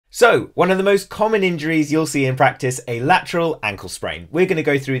So, one of the most common injuries you'll see in practice, a lateral ankle sprain. We're going to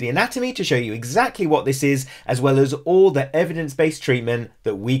go through the anatomy to show you exactly what this is, as well as all the evidence-based treatment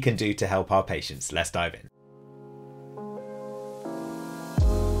that we can do to help our patients. Let's dive in.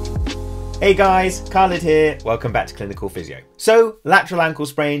 Hey guys, Khalid here. Welcome back to Clinical Physio. So, lateral ankle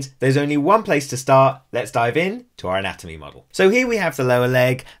sprains, there's only one place to start. Let's dive in to our anatomy model. So here we have the lower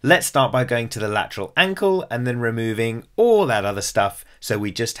leg. Let's start by going to the lateral ankle and then removing all that other stuff. So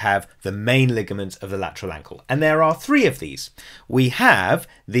we just have the main ligaments of the lateral ankle. And there are three of these. We have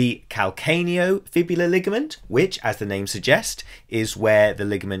the calcaneofibular ligament, which, as the name suggests, is where the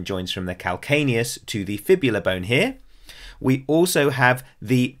ligament joins from the calcaneus to the fibula bone here. We also have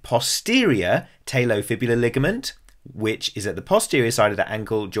the posterior talofibular ligament, which is at the posterior side of the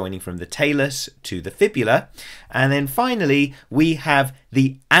ankle, joining from the talus to the fibula. And then finally, we have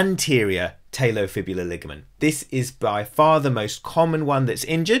the anterior talofibular ligament. This is by far the most common one that's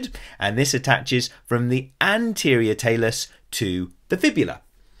injured, and this attaches from the anterior talus to the fibula.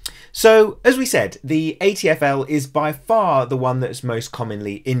 So, as we said, the ATFL is by far the one that's most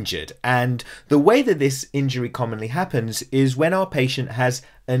commonly injured, and the way that this injury commonly happens is when our patient has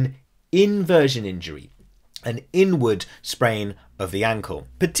an inversion injury, an inward sprain of the ankle,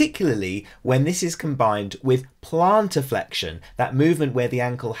 particularly when this is combined with plantar flexion, that movement where the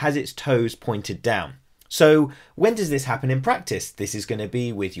ankle has its toes pointed down. So when does this happen in practice? This is going to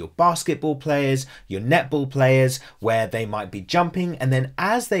be with your basketball players, your netball players, where they might be jumping, and then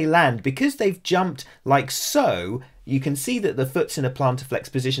as they land, because they've jumped like so, you can see that the foot's in a plantar flex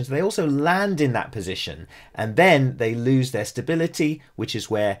position, so they also land in that position, and then they lose their stability, which is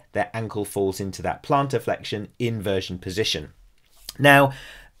where their ankle falls into that plantar flexion inversion position. Now,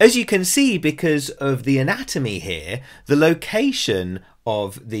 as you can see, because of the anatomy here, the location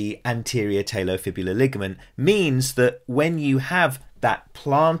of the anterior talofibular ligament means that when you have that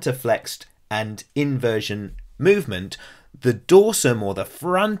plantar flexed and inversion movement, the dorsum or the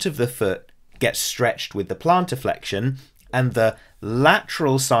front of the foot gets stretched with the plantar flexion, and the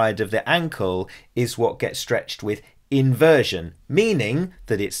lateral side of the ankle is what gets stretched with inversion, meaning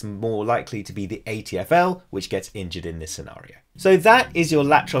that it's more likely to be the ATFL which gets injured in this scenario. So that is your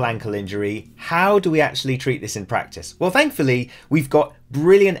lateral ankle injury. How do we actually treat this in practice? Well, thankfully, we've got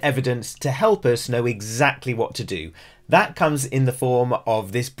brilliant evidence to help us know exactly what to do. That comes in the form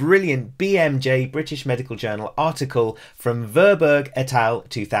of this brilliant BMJ, British Medical Journal article from Verberg et al.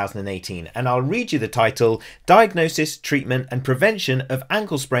 2018. And I'll read you the title: Diagnosis, Treatment and Prevention of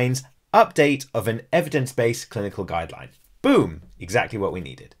Ankle Sprains, Update of an Evidence-Based Clinical Guideline. Boom! Exactly what we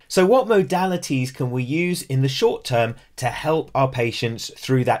needed. So what modalities can we use in the short term to help our patients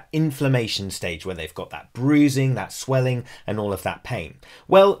through that inflammation stage where they've got that bruising, that swelling, and all of that pain?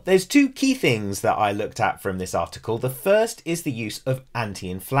 Well, there's two key things that I looked at from this article. The first is the use of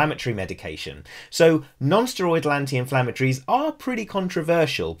anti-inflammatory medication. So non-steroidal anti-inflammatories are pretty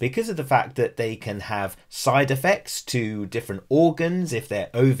controversial because of the fact that they can have side effects to different organs if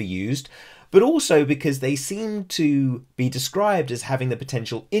they're overused, but also because they seem to be described as having the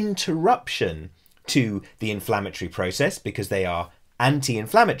potential interruption to the inflammatory process because they are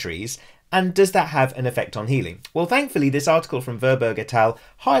anti-inflammatories. And does that have an effect on healing? Well, thankfully, this article from Verberg et al.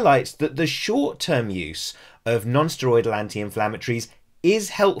 Highlights that the short-term use of non-steroidal anti-inflammatories is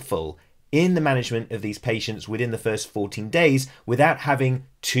helpful in the management of these patients within the first 14 days without having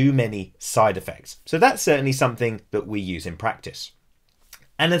too many side effects. So that's certainly something that we use in practice.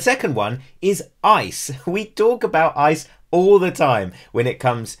 And the second one is ice. We talk about ice all the time when it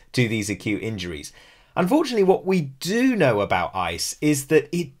comes to these acute injuries. Unfortunately, what we do know about ice is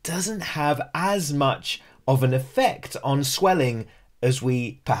that it doesn't have as much of an effect on swelling as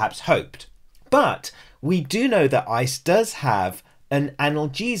we perhaps hoped. But we do know that ice does have an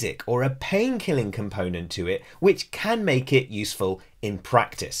analgesic or a pain-killing component to it, which can make it useful in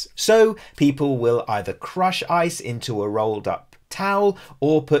practice. So people will either crush ice into a rolled up towel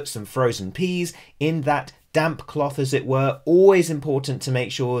or put some frozen peas in that damp cloth, as it were. Always important to make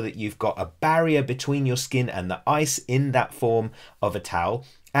sure that you've got a barrier between your skin and the ice in that form of a towel.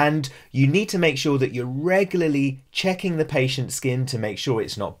 And you need to make sure that you're regularly checking the patient's skin to make sure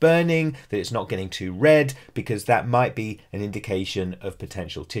it's not burning, that it's not getting too red, because that might be an indication of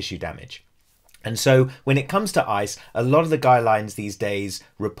potential tissue damage. And so when it comes to ice, a lot of the guidelines these days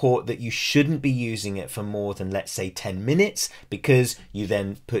report that you shouldn't be using it for more than, let's say, 10 minutes, because you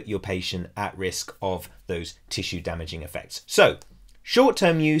then put your patient at risk of those tissue damaging effects. So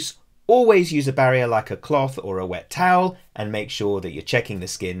short-term use, always use a barrier like a cloth or a wet towel, and make sure that you're checking the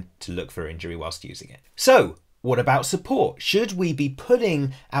skin to look for injury whilst using it. So what about support? Should we be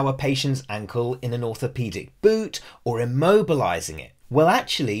putting our patient's ankle in an orthopedic boot or immobilizing it? Well,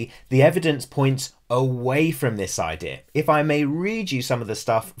 actually, the evidence points away from this idea. If I may read you some of the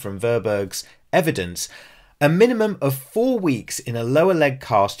stuff from Verberg's evidence, a minimum of 4 weeks in a lower leg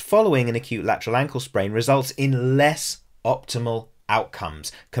cast following an acute lateral ankle sprain results in less optimal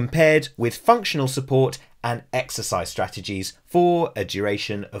outcomes compared with functional support and exercise strategies for a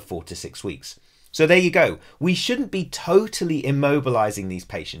duration of 4 to 6 weeks. So there you go. We shouldn't be totally immobilizing these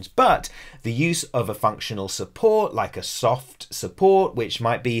patients, but the use of a functional support like a soft support, which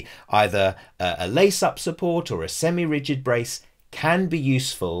might be either a lace-up support or a semi-rigid brace, can be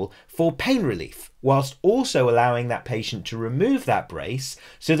useful for pain relief, whilst also allowing that patient to remove that brace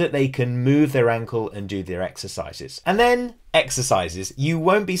so that they can move their ankle and do their exercises. And then exercises. You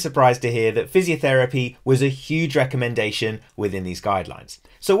won't be surprised to hear that physiotherapy was a huge recommendation within these guidelines.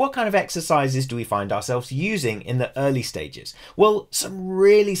 So what kind of exercises do we find ourselves using in the early stages? Well, some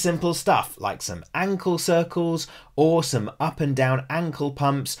really simple stuff like some ankle circles or some up and down ankle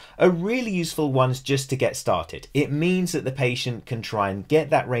pumps are really useful ones just to get started. It means that the patient can try and get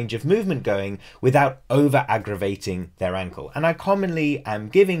that range of movement going without over aggravating their ankle. And I commonly am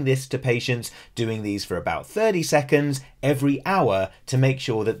giving this to patients, doing these for about 30 seconds every hour to make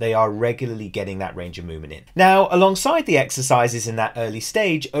sure that they are regularly getting that range of movement in. Now, alongside the exercises in that early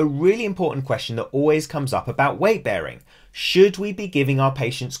stage, a really important question that always comes up about weight bearing. Should we be giving our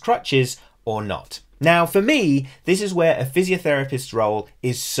patients crutches or not? Now, for me, this is where a physiotherapist's role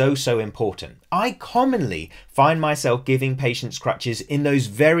is so important. I commonly find myself giving patients crutches in those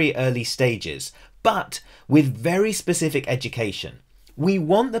very early stages, but with very specific education. We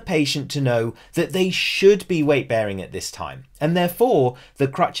want the patient to know that they should be weight bearing at this time, and therefore the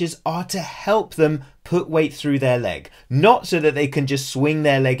crutches are to help them put weight through their leg, not so that they can just swing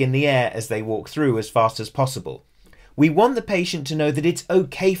their leg in the air as they walk through as fast as possible. We want the patient to know that it's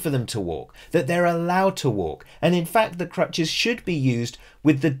okay for them to walk, that they're allowed to walk, and in fact the crutches should be used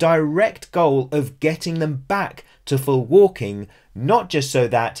with the direct goal of getting them back to full walking, not just so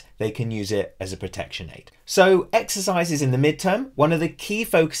that they can use it as a protection aid. So exercises in the midterm, one of the key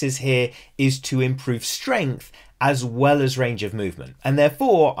focuses here is to improve strength as well as range of movement. And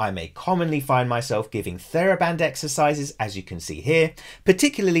therefore, I may commonly find myself giving TheraBand exercises, as you can see here,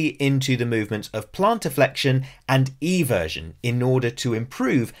 particularly into the movements of plantar flexion and eversion in order to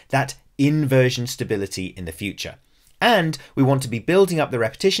improve that inversion stability in the future. And we want to be building up the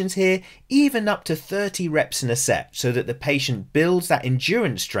repetitions here, even up to 30 reps in a set, so that the patient builds that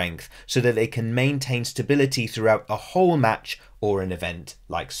endurance strength so that they can maintain stability throughout a whole match or an event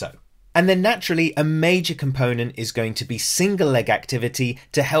like so. And then naturally, a major component is going to be single leg activity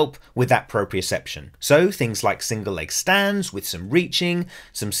to help with that proprioception. So things like single leg stands with some reaching,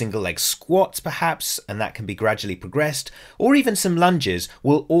 some single leg squats perhaps, and that can be gradually progressed, or even some lunges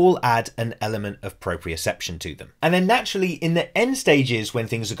will all add an element of proprioception to them. And then naturally, in the end stages when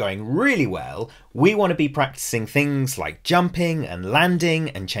things are going really well, we want to be practicing things like jumping and landing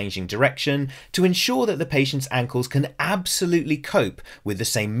and changing direction to ensure that the patient's ankles can absolutely cope with the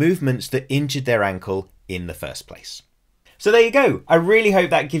same movements that injured their ankle in the first place. So there you go. I really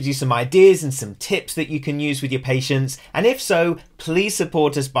hope that gives you some ideas and some tips that you can use with your patients. And if so, please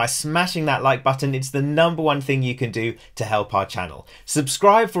support us by smashing that like button. It's the #1 thing you can do to help our channel.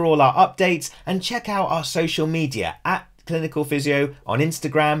 Subscribe for all our updates and check out our social media at Clinical Physio on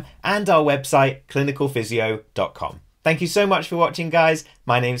Instagram and our website clinicalphysio.com. Thank you so much for watching, guys.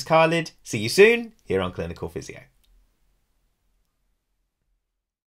 My name's Khalid. See you soon here on Clinical Physio.